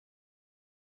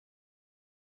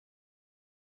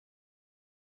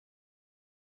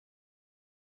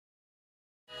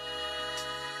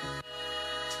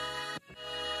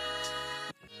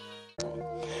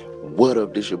What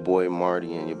up, this your boy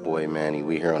Marty and your boy Manny.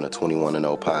 We here on the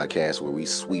 21-0 podcast where we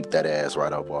sweep that ass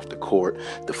right up off the court,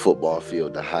 the football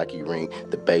field, the hockey rink,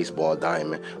 the baseball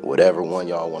diamond, whatever one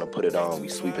y'all want to put it on, we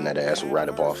sweeping that ass right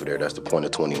up off of there. That's the point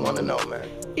of 21-0, man.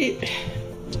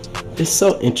 It's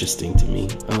so interesting to me.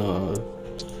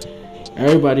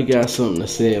 Everybody got something to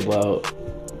say about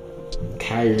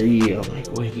Kyrie. I'm like,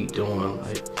 what he doing?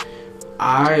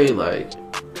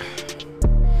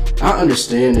 I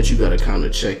understand that you gotta kind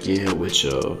of check in with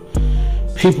your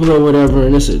people or whatever,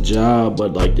 and it's a job,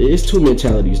 but like, there's two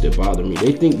mentalities that bother me.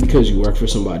 They think because you work for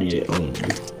somebody, they own you.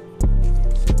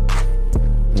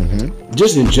 Mm-hmm.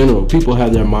 Just in general, people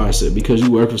have their mindset because you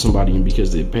work for somebody and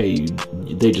because they pay you,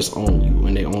 they just own you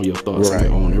and they own your thoughts and they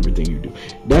own everything you do.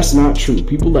 That's not true.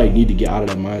 People need to get out of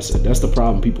that mindset. That's the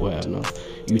problem people have now.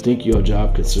 You think your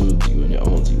job consumes you and it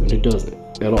owns you, and it doesn't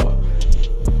at all.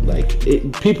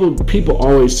 People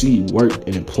always see work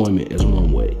and employment as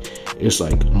one way. It's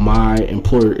like, my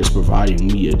employer is providing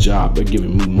me a job, they're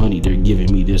giving me money, they're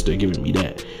giving me this, they're giving me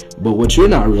that. But what you're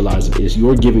not realizing is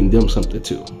you're giving them something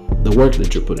too. The work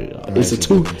that you're putting out. It's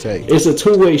a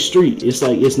two-way street. It's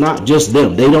like, it's not just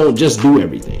them. They don't just do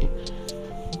everything.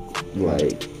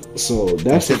 So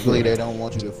that's typically they don't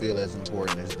want you to feel as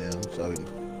important as them. So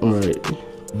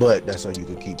But that's so you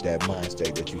can keep that mind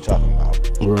state that you're talking about.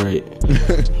 Right.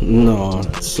 No.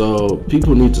 So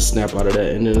people need to snap out of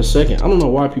that. And in a second, I don't know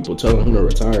why people telling him to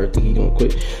retire. Think he gonna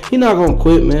quit. He not gonna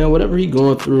quit, man. Whatever he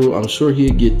going through, I'm sure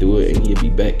he'll get through it and he'll be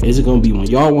back. Is it gonna be when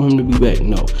y'all want him to be back?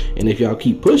 No. And if y'all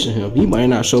keep pushing him, he might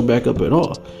not show back up at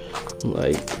all.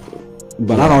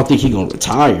 But I don't think he gonna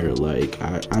retire.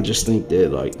 I just think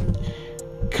that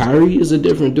Kyrie is a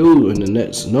different dude, and the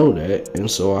Nets know that,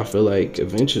 and so I feel like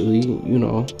eventually,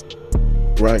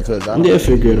 right? Because they'll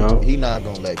figure it out. He's not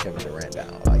gonna let Kevin Durant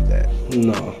down like that.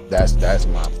 No, that's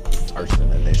my first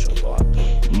and initial thought.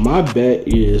 My bet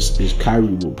is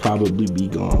Kyrie will probably be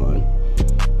gone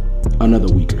another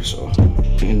week or so,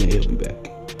 and then he'll be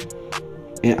back.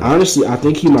 And honestly, I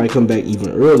think he might come back even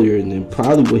earlier than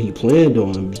probably what he planned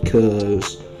on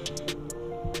because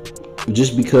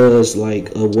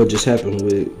of what just happened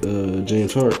with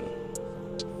James Harden.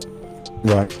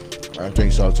 Right. I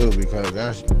think so too, because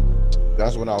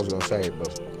that's what I was gonna say.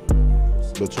 But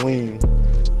between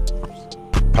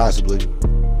possibly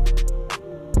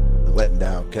letting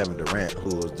down Kevin Durant,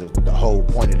 who was the whole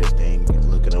point of this thing,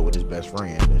 looking up with his best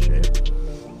friend and shit,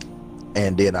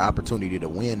 and then the opportunity to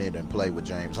win it and play with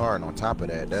James Harden on top of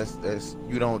that, this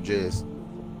don't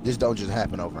just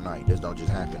happen overnight. This don't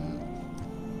just happen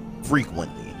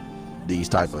frequently. These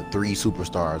type of three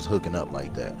superstars hooking up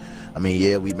like that. I mean,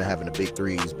 yeah, we've been having the big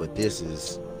threes, but this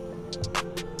is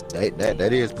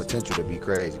that is potential to be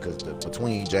crazy because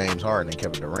between James Harden and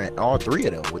Kevin Durant, all three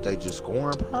of them, what they just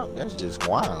scoring, that's just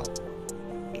wild.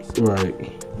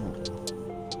 Right.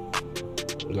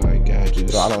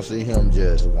 So I don't see him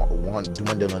just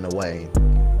dwindling away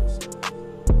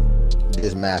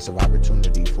this massive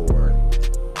opportunity for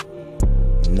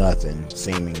nothing,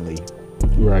 seemingly.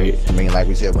 Right. I mean, like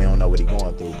we said, we don't know what he's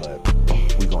going through, but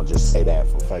we gonna just say that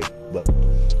for faith. But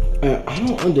I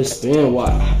don't understand why.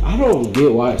 I don't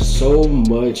get why so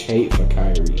much hate for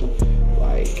Kyrie.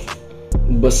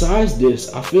 Besides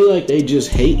this, I feel like they just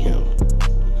hate him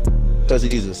because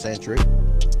he's eccentric.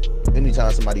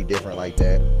 Anytime somebody different like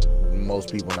that,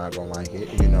 most people not gonna like it.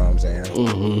 You know what I'm saying?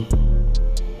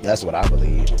 Mm-hmm. That's what I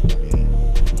believe. I mean,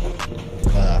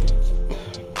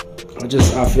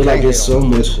 I feel like it's so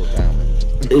much.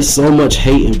 It's so much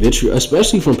hate and vitriol,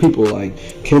 especially from people like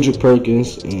Kendrick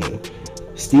Perkins and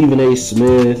Stephen A.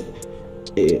 Smith.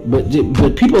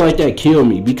 But people like that kill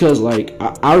me because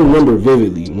I remember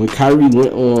vividly when Kyrie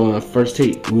went on First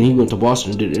Take, when he went to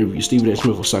Boston and did an interview, Stephen A.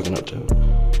 Smith was sucking up to him.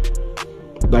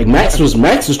 Max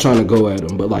was trying to go at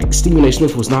him, but Stephen A.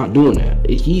 Smith was not doing that.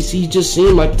 He just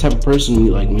seemed like the type of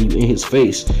person when you in his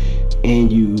face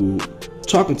and you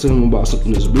talking to him about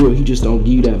something that's real, he just don't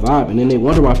give you that vibe, and then they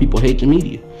wonder why people hate the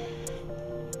media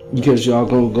because y'all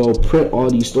gonna go print all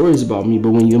these stories about me, but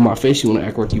when you're in my face, you wanna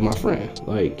act like you my friend,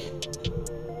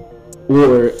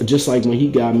 or just like when he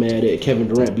got mad at Kevin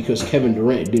Durant because Kevin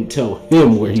Durant didn't tell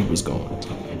him where he was going.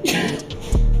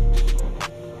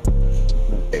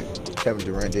 Kevin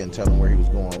Durant didn't tell him where he was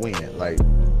going when,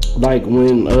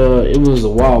 when it was a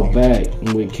while back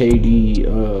when KD.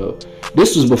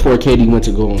 This was before KD went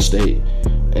to Golden State,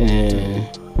 and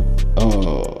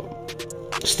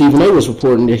Stephen A. was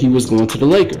reporting that he was going to the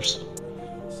Lakers,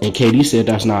 and KD said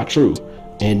that's not true,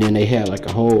 and then they had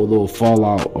a whole little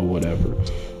fallout or whatever.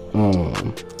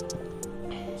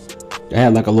 They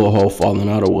had like a little whole falling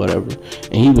out or whatever,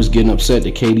 and he was getting upset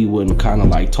that KD wouldn't kind of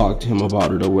like talk to him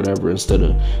about it or whatever, instead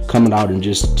of coming out and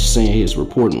just saying his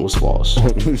reporting was false.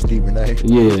 Stephen A.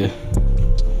 Yeah.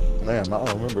 Man, I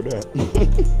don't remember that.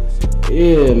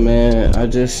 Yeah, man.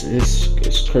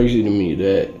 It's crazy to me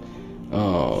that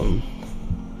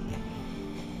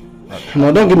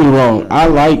no, don't get me wrong. I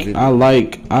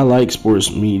like sports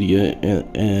media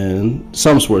and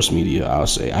some sports media. I'll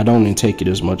say I don't intake it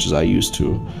as much as I used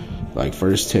to, like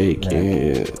First Take,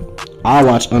 and I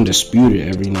watch Undisputed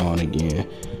every now and again,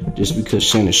 just because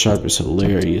Shannon Sharpe is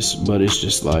hilarious. But it's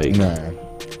just like, man,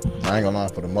 I ain't gonna lie.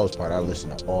 For the most part, I listen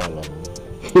to all of them.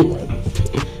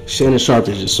 Shannon Sharpe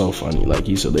is just so funny. Like,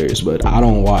 he's hilarious. But I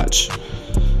don't watch.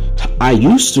 I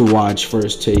used to watch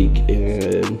First Take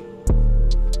and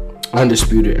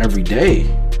Undisputed every day.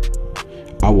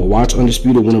 I would watch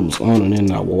Undisputed when it was on, and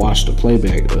then I would watch the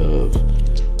playback of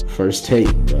First Take.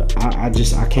 But I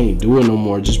can't do it no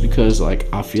more, just because like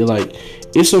I feel like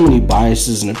it's so many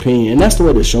biases and opinion, and that's the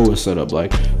way the show is set up.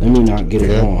 Like, let me not get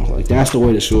it wrong. Like, that's the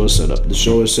way the show is set up. The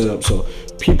show is set up so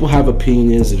people have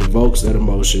opinions. It evokes that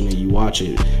emotion, and you watch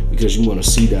it because you want to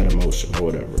see that emotion or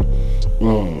whatever.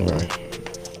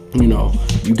 You know,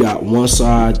 you got one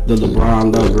side, the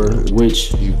LeBron lover,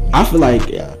 which I feel like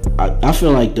I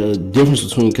feel like the difference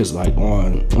between, because like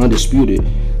on Undisputed,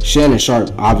 Shannon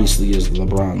Sharpe obviously is the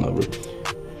LeBron lover,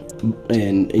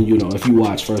 and you know, if you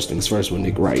watch First Things First with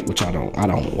Nick Wright, which I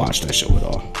don't watch that show at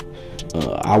all.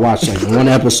 I watched like one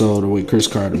episode when Chris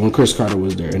Carter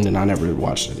was there, and then I never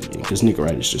watched it again because Nick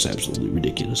Wright is just absolutely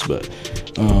ridiculous. But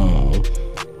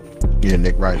yeah,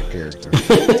 Nick Wright a character.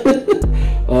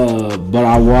 But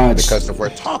I watched, because if we're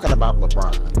talking about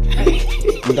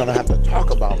LeBron, we're gonna have to talk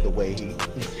about the way he.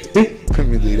 Let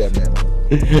me leave that man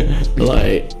alone.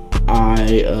 Like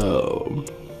I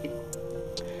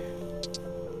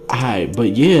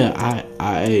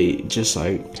just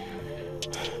like.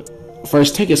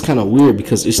 First Take is kind of weird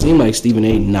because it seemed like Stephen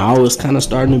A. now is kind of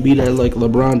starting to be that like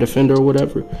LeBron defender or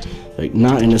whatever, like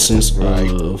not in the sense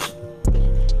of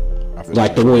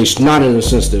like the way, not in the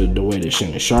sense that the way that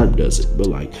Shannon Sharpe does it, but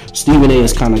like Stephen A.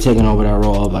 is kind of taking over that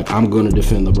role of like, I'm going to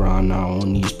defend LeBron now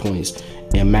on these points,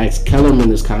 and Max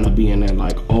Kellerman is kind of being that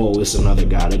like, oh, it's another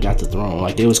guy that got the throne.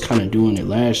 Like they was kind of doing it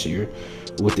last year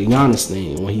with the Giannis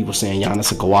thing when he was saying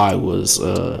Giannis and Kawhi was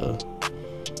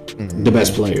the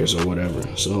best players or whatever.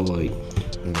 So like,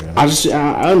 I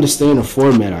understand the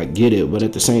format, I get it, but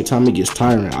at the same time it gets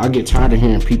tiring. I get tired of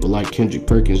hearing people like Kendrick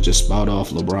Perkins just spout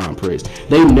off LeBron praise.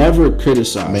 They never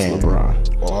criticize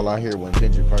LeBron. All I hear when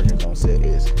Kendrick Perkins on set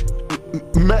is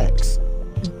Max.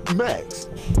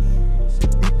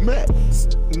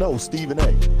 No, Stephen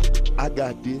A. I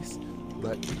got this,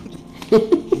 but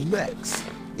Max.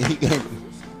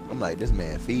 I'm like, this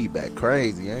man feedback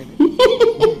crazy, ain't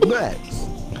it? Max.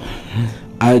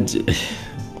 I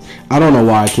don't know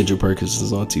why Kendrick Perkins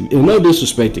is on TV. And no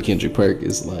disrespect to Kendrick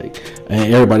Perkins, like,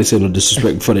 and everybody said no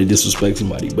disrespect before they disrespect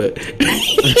somebody, but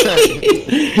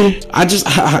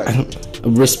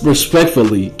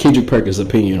respectfully, Kendrick Perkins'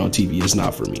 opinion on TV is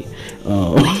not for me.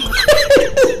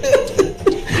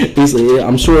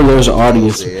 I'm sure there's an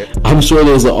audience. I'm sure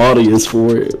there's an audience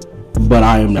for it, but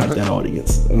I am not that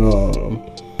audience.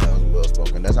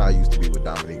 That's how I used to be with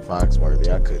Dominique Foxworthy.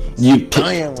 I couldn't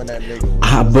stand when that nigga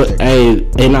was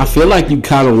and I feel like you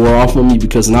kind of wore off on me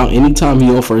because now anytime he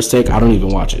on First Take, I don't even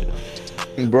watch it.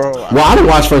 Bro, I don't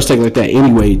watch First Take like that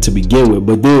anyway to begin with,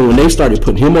 but then when they started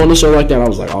putting him on the show like that, I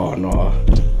was like, oh no.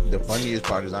 The funniest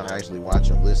part is I actually watch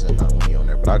him listen, not when he on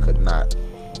there, but I could not.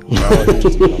 Bro, he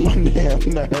was on my damn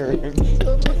nerves.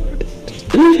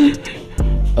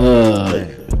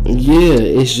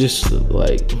 Yeah, it's just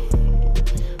like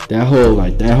that whole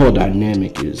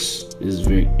dynamic is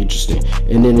very interesting,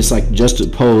 and then it's like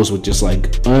juxtaposed with just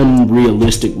like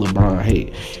unrealistic LeBron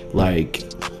hate. Like,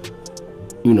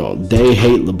 you know, they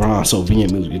hate LeBron so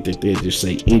vehemently that they just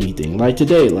say anything. Like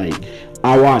today, like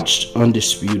I watched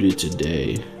Undisputed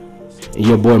today, and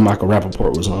your boy Michael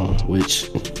Rappaport was on, which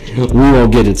we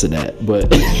won't get into that,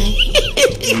 but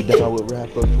you down with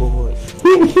Rappaport?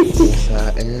 Yes, I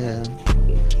am.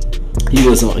 He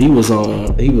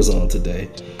was on today.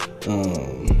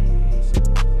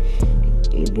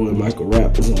 Your boy Michael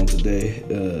Rapp was on today.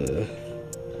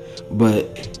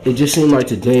 But it just seemed like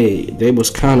today they was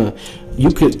kind of,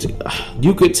 you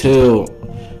could tell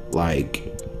like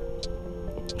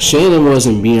Shannon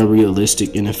wasn't being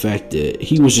realistic in the fact that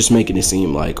he was just making it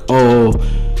seem like, oh,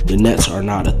 the Nets are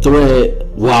not a threat.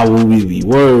 Why would we be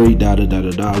worried? Da da da da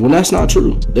da. When that's not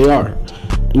true, they are.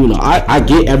 You know, I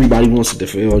get everybody wants it to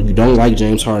fail. You don't like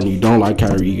James Harden, you don't like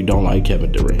Kyrie, you don't like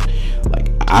Kevin Durant. Like,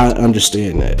 I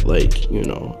understand that. Like, you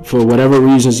know, for whatever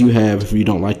reasons you have, if you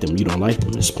don't like them, you don't like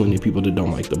them. There's plenty of people that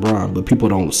don't like LeBron, but people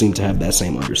don't seem to have that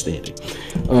same understanding.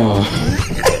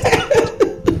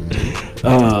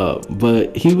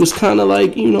 But he was kind of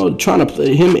like, you know, trying to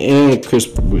play him and Chris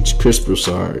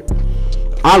Broussard.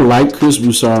 I like Chris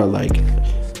Broussard. Like,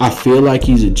 I feel like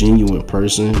he's a genuine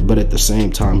person, but at the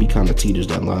same time, he kind of teeters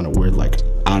that line of where, like,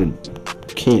 I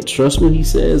can't trust what he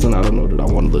says, and I don't know that I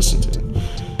want to listen to him.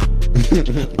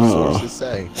 Sources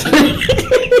say.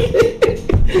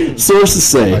 Sources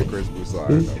say. I like Chris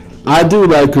Broussard. I do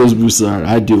like Chris Broussard.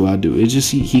 I do. It's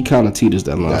just he kind of teeters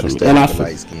that line for me. And I feel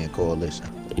light skin coalition.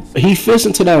 He fits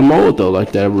into that mold though,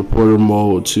 like that reporter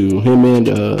mold too. Him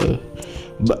and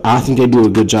but I think they do a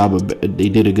good job of. They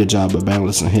did a good job of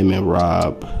balancing him and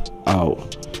Rob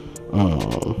out.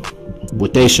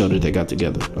 What they showed that they got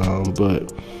together.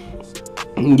 But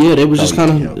yeah, they was just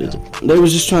kind of they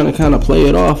was just trying to kind of play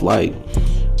it off like,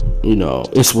 you know,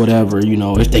 it's whatever, you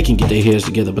know, if they can get their heads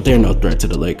together, but they're no threat to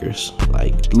the Lakers.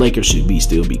 Like, Lakers should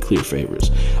still be clear favorites.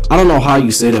 I don't know how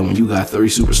you say that when you got 3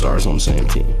 superstars on the same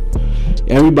team.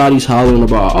 Everybody's hollering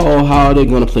about, oh, how are they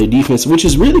going to play defense, which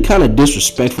is really kind of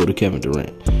disrespectful to Kevin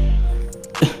Durant.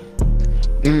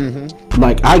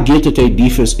 Like, I get that their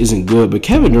defense isn't good, but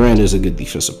Kevin Durant is a good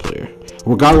defensive player.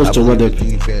 Regardless to whether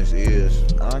defense is,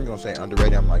 I'm going to say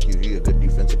underrated. I'm like, he's a good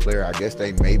defensive player. I guess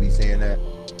they may be saying that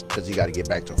because he got to get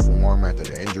back to form after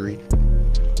the injury.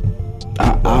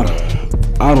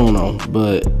 I don't know,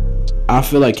 but I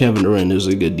feel like Kevin Durant is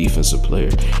a good defensive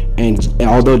player. And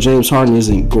although James Harden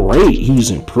isn't great, he's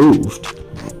improved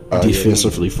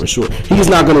defensively for sure. He's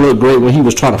not going to look great when he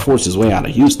was trying to force his way out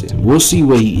of Houston. We'll see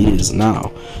what he is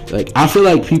now. Like, I feel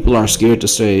like people are scared to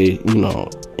say, you know,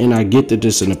 and I get that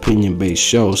this is an opinion-based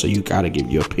show, so you got to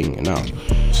give your opinion out.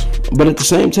 But at the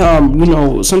same time, you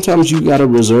know, sometimes you got to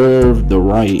reserve the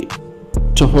right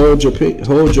to hold your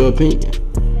opinion.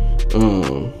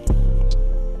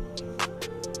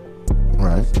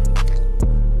 Right.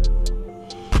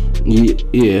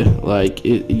 Yeah, like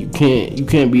you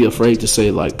can't be afraid to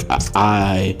say like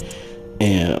I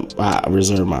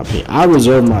reserve my opinion. I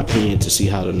reserve my opinion to see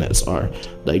how the Nets are.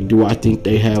 Like, do I think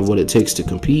they have what it takes to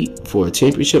compete for a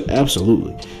championship?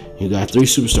 Absolutely. You got 3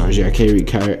 superstars. You got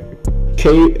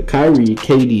Kyrie,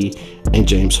 KD, and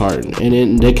James Harden. And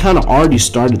then they kind of already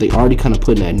started. They already kind of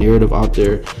putting that narrative out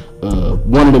there.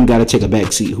 One of them got to take a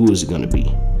back seat. Who is it going to be?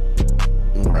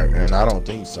 Right, and I don't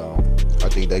think so. I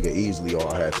think they could easily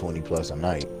all have 20 plus a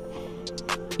night.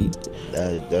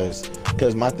 That's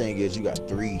because my thing is you got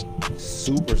 3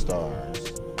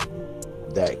 superstars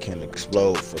that can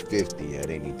explode for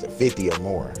 50 or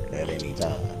more at any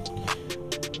time.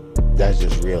 That's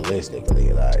just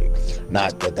realistically, like,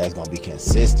 not that that's gonna be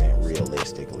consistent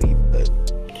realistically, but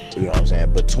you know what I'm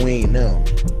saying. Between them,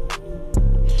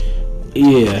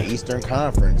 yeah, the Eastern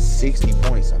Conference, 60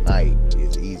 points a night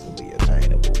is easily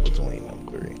attainable between them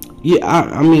 3. Yeah,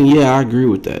 I agree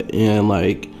with that. And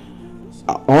like,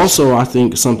 also, I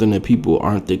think something that people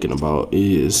aren't thinking about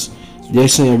is they're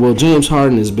saying, well, James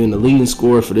Harden has been the leading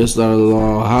scorer for this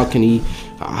long. How can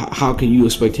you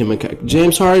expect him?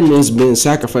 James Harden has been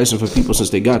sacrificing for people since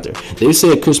they got there. They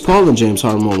said Chris Paul and James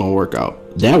Harden won't gonna work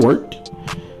out. That worked.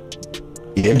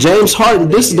 Yeah. James Harden.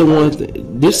 This is the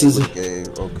one. This is okay.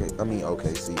 I mean,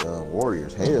 okay. See,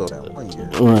 Warriors held that 1 year.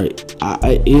 Right.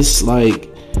 It's like,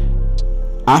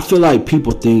 I feel like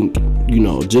people think, you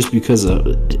know, just because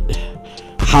of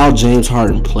how James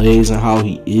Harden plays and how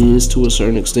he is to a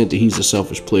certain extent, that he's a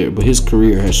selfish player. But his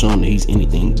career has shown that he's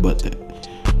anything but that.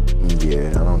 Yeah,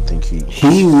 I don't think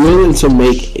he willing to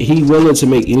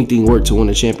make anything work to win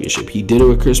a championship. He did it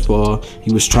with Chris Paul.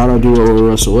 He was trying to do it with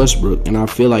Russell Westbrook, and I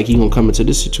feel like he's gonna come into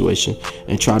this situation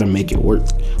and try to make it work.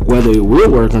 Whether it will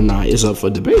work or not is up for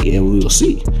debate, and we will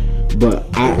see. But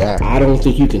I don't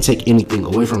think you can take anything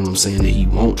away from him saying that he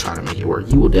won't try to make it work.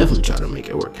 He will definitely try to make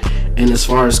it work. And as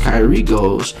far as Kyrie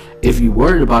goes, if you're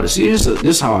worried about it, see, this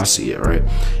is how I see it, right?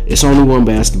 It's only one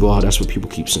basketball. That's what people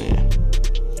keep saying.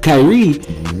 Kyrie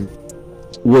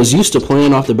was used to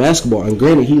playing off the basketball, and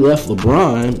granted, he left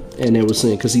LeBron, and they were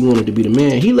saying because he wanted to be the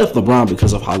man. He left LeBron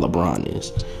because of how LeBron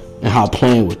is and how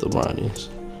playing with LeBron is.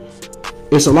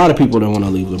 It's a lot of people that want to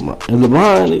leave LeBron, and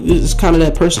LeBron is kind of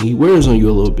that person. He wears on you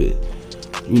a little bit.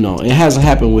 You know, it hasn't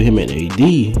happened with him and AD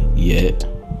yet,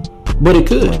 but it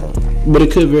could. But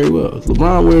it could very well.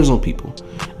 LeBron wears on people.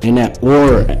 And that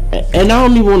aura, and I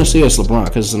don't even want to say it's LeBron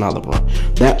because it's not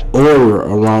LeBron. That aura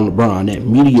around LeBron, that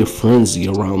media frenzy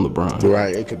around LeBron.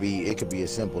 Right. It could be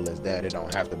as simple as that. It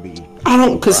don't have to be. I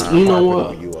don't, because you know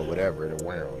what? You or whatever to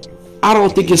wear on you. I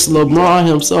don't think it's LeBron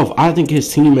himself. I think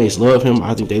his teammates love him.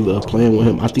 I think they love playing with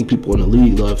him. I think people in the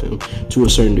league love him to a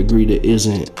certain degree that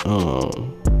isn't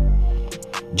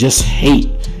just hate.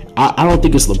 I don't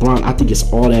think it's LeBron. I think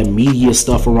it's all that media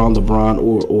stuff around LeBron,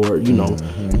 or you know,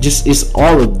 just it's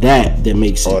all of that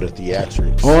makes all it the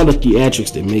theatrics. All the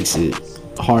theatrics that makes it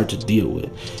hard to deal with.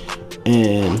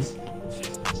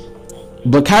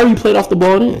 But Kyrie played off the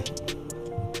ball then.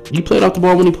 He played off the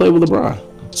ball when he played with LeBron.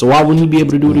 So why wouldn't he be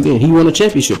able to do it again? He won a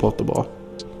championship off the ball.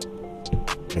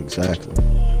 Exactly.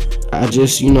 I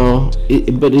just,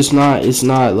 but it's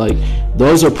not like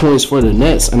those are points for the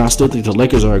Nets, and I still think the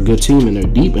Lakers are a good team and they're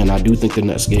deep, and I do think the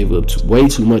Nets gave up way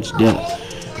too much depth.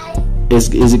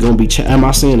 Is it going to be? Am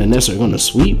I saying the Nets are going to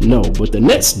sweep? No, but the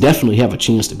Nets definitely have a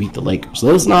chance to beat the Lakers. So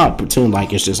let's not pretend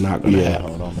like it's just not going to happen.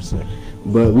 Hold on a second.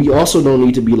 But we also don't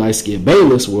need to be like Skip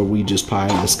Bayless, where we just pie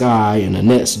in the sky and the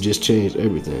Nets just changed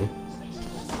everything.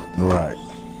 Right.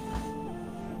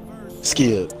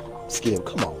 Skip,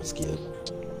 come on, Skip.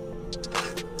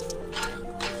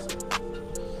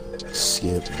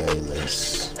 Skip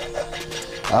Bayless.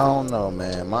 I don't know,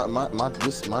 man. My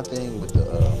thing with the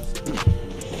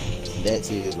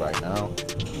Nets is right now,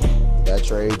 that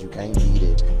trade, you can't beat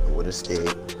it with a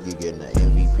stick. You're getting an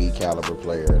MVP caliber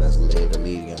player that's led the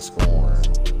league in scoring,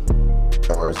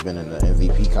 or has been in the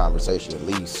MVP conversation at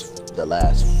least the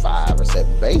last 5 or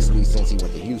 7, basically since he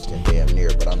went to Houston, damn near.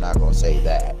 But I'm not gonna say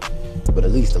that, but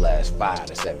at least the last 5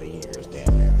 to 7 years,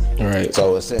 damn near. All right.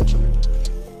 So essentially,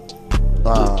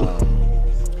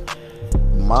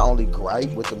 my only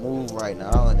gripe with the move right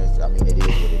now, and it is what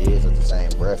it is. At the same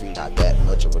breath, he's not that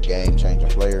much of a game-changing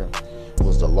player,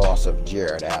 was the loss of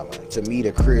Jared Allen. To me,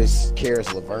 the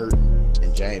Karis LeVert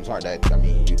and James Harden,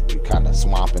 you kind of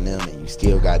swamping them, and you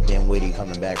still got Dinwiddie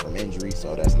coming back from injury,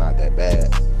 so that's not that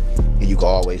bad. And you can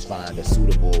always find a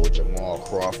suitable Jamal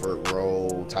Crawford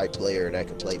role type player that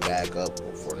can play backup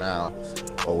for now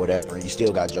or whatever. And you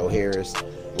still got Joe Harris,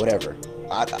 whatever.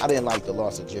 I didn't like the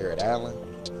loss of Jared Allen,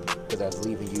 because that's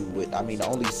leaving you with, the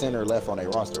only center left on their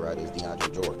roster, right, is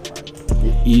DeAndre Jordan, right?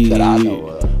 Yeah. That I know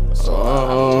of.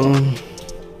 So,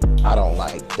 I don't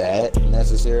like that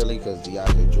necessarily, because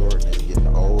DeAndre Jordan is getting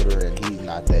older and he's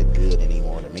not that good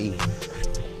anymore to me.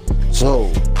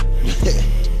 So, hey,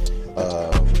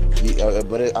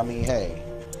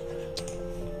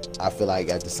 I feel like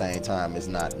at the same time, it's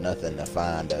not nothing to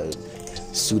find a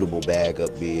suitable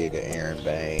backup big, Aaron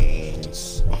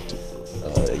Baines,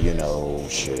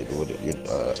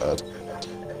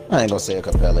 I ain't gonna say a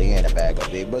Capella, he ain't a backup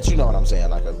big, but you know what I'm saying,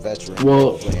 like a veteran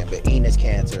playing, but Enes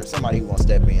Kanter, somebody who gonna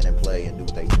step in and play and do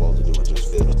what they supposed to do and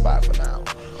just fill the spot for now.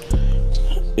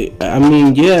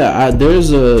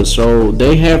 So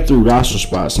they have 3 roster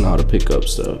spots now to pick up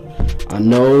stuff. I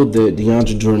know that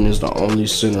DeAndre Jordan is the only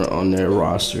center on their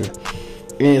roster.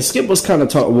 And Skip was kind of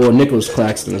talking. Well, Nicholas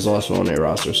Claxton is also on their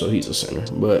roster, so he's a center.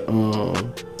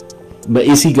 But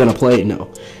is he gonna play? No.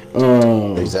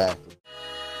 Exactly.